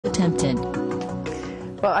attempted.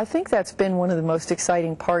 Well, I think that's been one of the most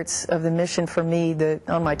exciting parts of the mission for me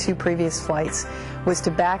on my two previous flights, was to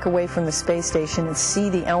back away from the space station and see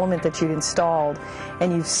the element that you'd installed,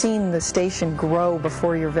 and you've seen the station grow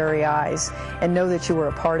before your very eyes and know that you were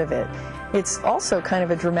a part of it. It's also kind of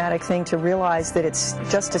a dramatic thing to realize that it's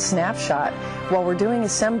just a snapshot. While we're doing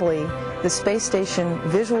assembly, the space station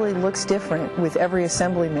visually looks different with every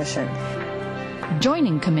assembly mission.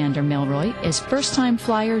 Joining Commander Milroy is first-time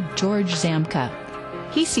flyer George Zamka.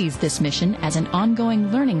 He sees this mission as an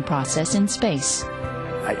ongoing learning process in space.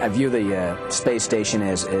 I view the space station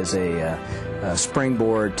as a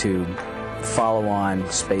springboard to follow on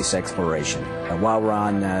space exploration. While we're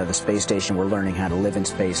on the space station, we're learning how to live in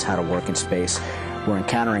space, how to work in space. We're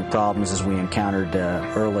encountering problems as we encountered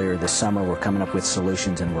earlier this summer. We're coming up with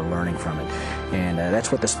solutions and we're learning from it. And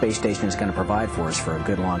that's what the space station is going to provide for us for a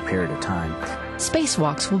good long period of time.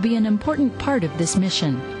 Spacewalks will be an important part of this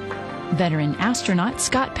mission. Veteran astronaut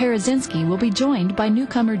Scott Parazynski will be joined by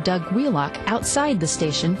newcomer Doug Wheelock outside the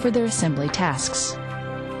station for their assembly tasks.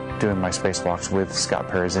 Doing my spacewalks with Scott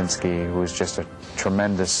Parazynski, who is just a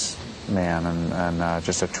tremendous man and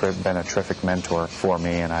just been a terrific mentor for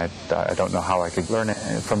me, and I don't know how I could learn it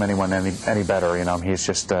from anyone any better. You know, he's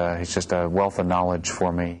just a wealth of knowledge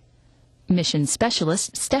for me. Mission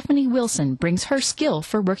specialist Stephanie Wilson brings her skill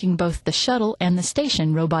for working both the shuttle and the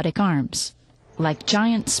station robotic arms. Like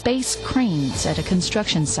giant space cranes at a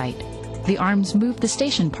construction site, the arms move the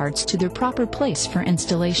station parts to their proper place for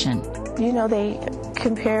installation. You know, they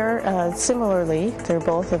compare similarly. They're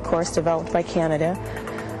both, of course, developed by Canada.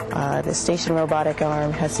 The station robotic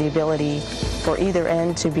arm has the ability for either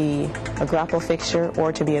end to be a grapple fixture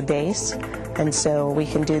or to be a base, and so we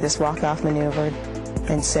can do this walk-off maneuver.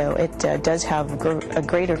 And so it does have a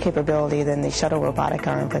greater capability than the shuttle robotic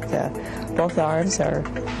arm, but both arms are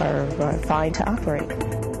fine to operate.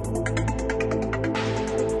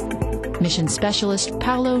 Mission specialist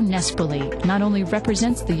Paolo Nespoli not only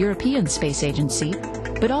represents the European Space Agency,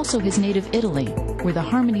 but also his native Italy, where the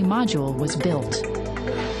Harmony module was built.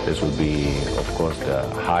 This will be, of course, the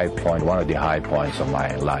high point, one of the high points of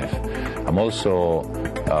my life. I'm also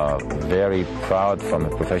very proud from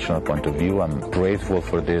a professional point of view. I'm grateful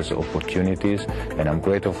for these opportunities, and I'm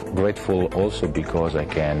grateful also because I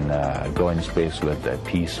can go in space with a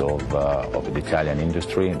piece of the Italian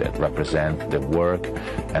industry that represents the work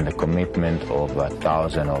and the commitment of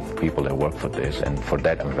thousands of people that work for this, and for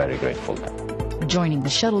that I'm very grateful. Joining the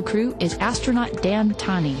shuttle crew is astronaut Dan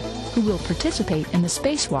Tani, who will participate in the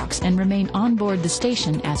spacewalks and remain on board the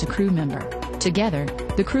station as a crew member. Together,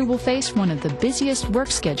 the crew will face one of the busiest work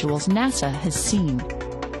schedules NASA has seen.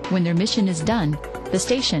 When their mission is done, the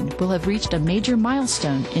station will have reached a major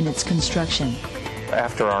milestone in its construction.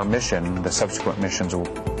 After our mission, the subsequent missions will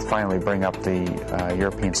finally bring up the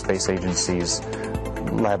European Space Agency's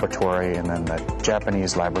laboratory and then the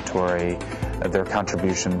Japanese laboratory, their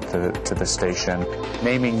contribution to the station.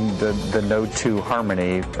 Naming the Node 2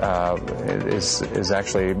 Harmony is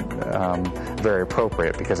actually very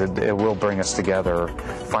appropriate, because it will bring us together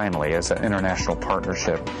finally as an international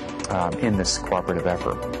partnership in this cooperative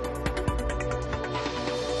effort.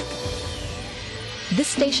 This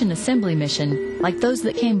station assembly mission, like those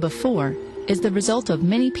that came before, is the result of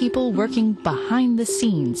many people working behind the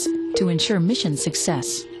scenes to ensure mission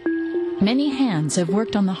success. Many hands have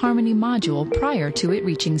worked on the Harmony module prior to it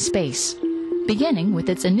reaching space, beginning with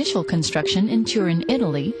its initial construction in Turin,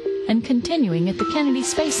 Italy, and continuing at the Kennedy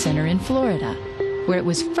Space Center in Florida, where it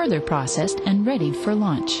was further processed and readied for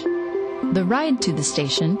launch. The ride to the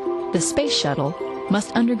station, the space shuttle,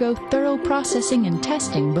 must undergo thorough processing and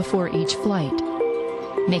testing before each flight.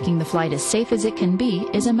 Making the flight as safe as it can be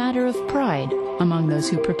is a matter of pride among those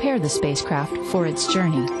who prepare the spacecraft for its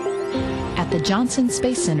journey. At the Johnson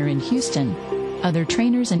Space Center in Houston, other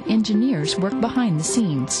trainers and engineers work behind the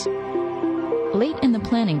scenes. Late in the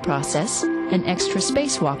planning process, an extra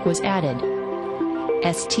spacewalk was added.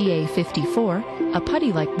 STA-54, a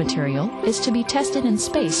putty-like material, is to be tested in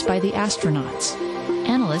space by the astronauts.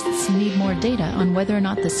 Analysts need more data on whether or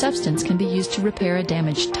not the substance can be used to repair a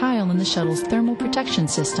damaged tile in the shuttle's thermal protection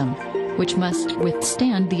system, which must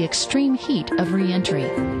withstand the extreme heat of re-entry.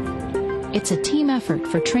 It's a team effort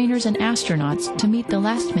for trainers and astronauts to meet the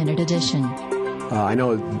last-minute addition. I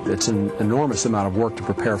know it's an enormous amount of work to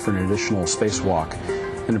prepare for an additional spacewalk,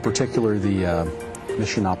 and in particular the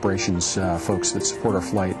mission operations folks that support our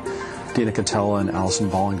flight, Dina Catella and Allison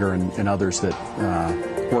Bollinger and others that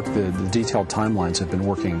work the detailed timelines, have been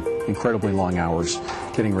working incredibly long hours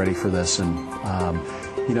getting ready for this. And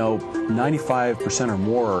you know, 95% or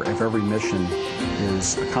more of every mission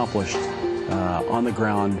is accomplished on the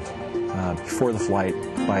ground before the flight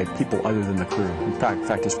by people other than the crew. In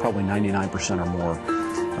fact, it's probably 99% or more.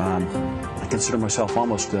 I consider myself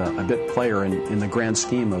almost a bit player in the grand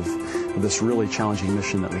scheme of this really challenging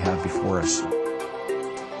mission that we have before us.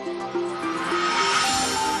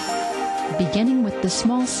 Beginning with the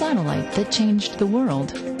small satellite that changed the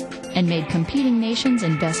world and made competing nations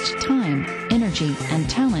invest time, energy, and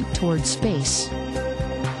talent towards space.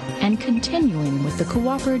 And continuing with the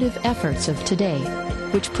cooperative efforts of today,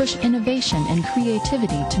 which push innovation and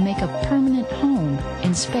creativity to make a permanent home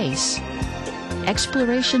in space.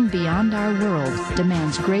 Exploration beyond our world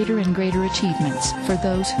demands greater and greater achievements for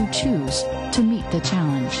those who choose to meet the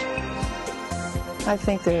challenge. I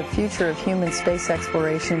think the future of human space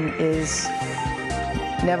exploration is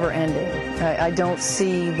never ending. I don't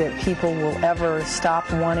see that people will ever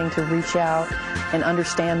stop wanting to reach out and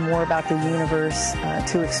understand more about the universe,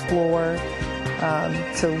 to explore,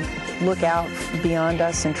 to look out beyond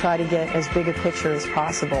us and try to get as big a picture as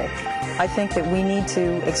possible. I think that we need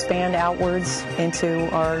to expand outwards into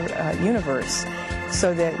our universe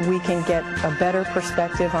so that we can get a better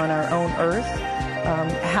perspective on our own Earth,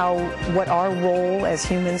 what our role as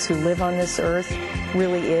humans who live on this Earth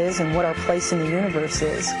really is and what our place in the universe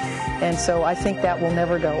is. And so I think that will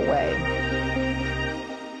never go away.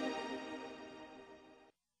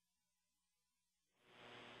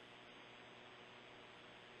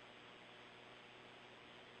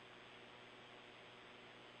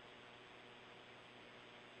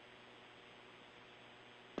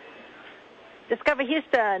 Discover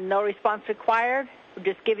Houston, no response required. We're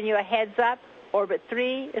just giving you a heads up. Orbit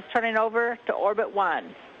 3 is turning over to Orbit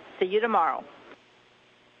 1. See you tomorrow.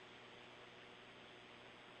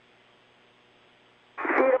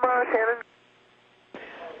 See you tomorrow, Shannon.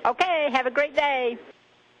 Okay, have a great day.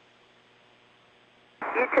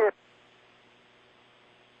 You too.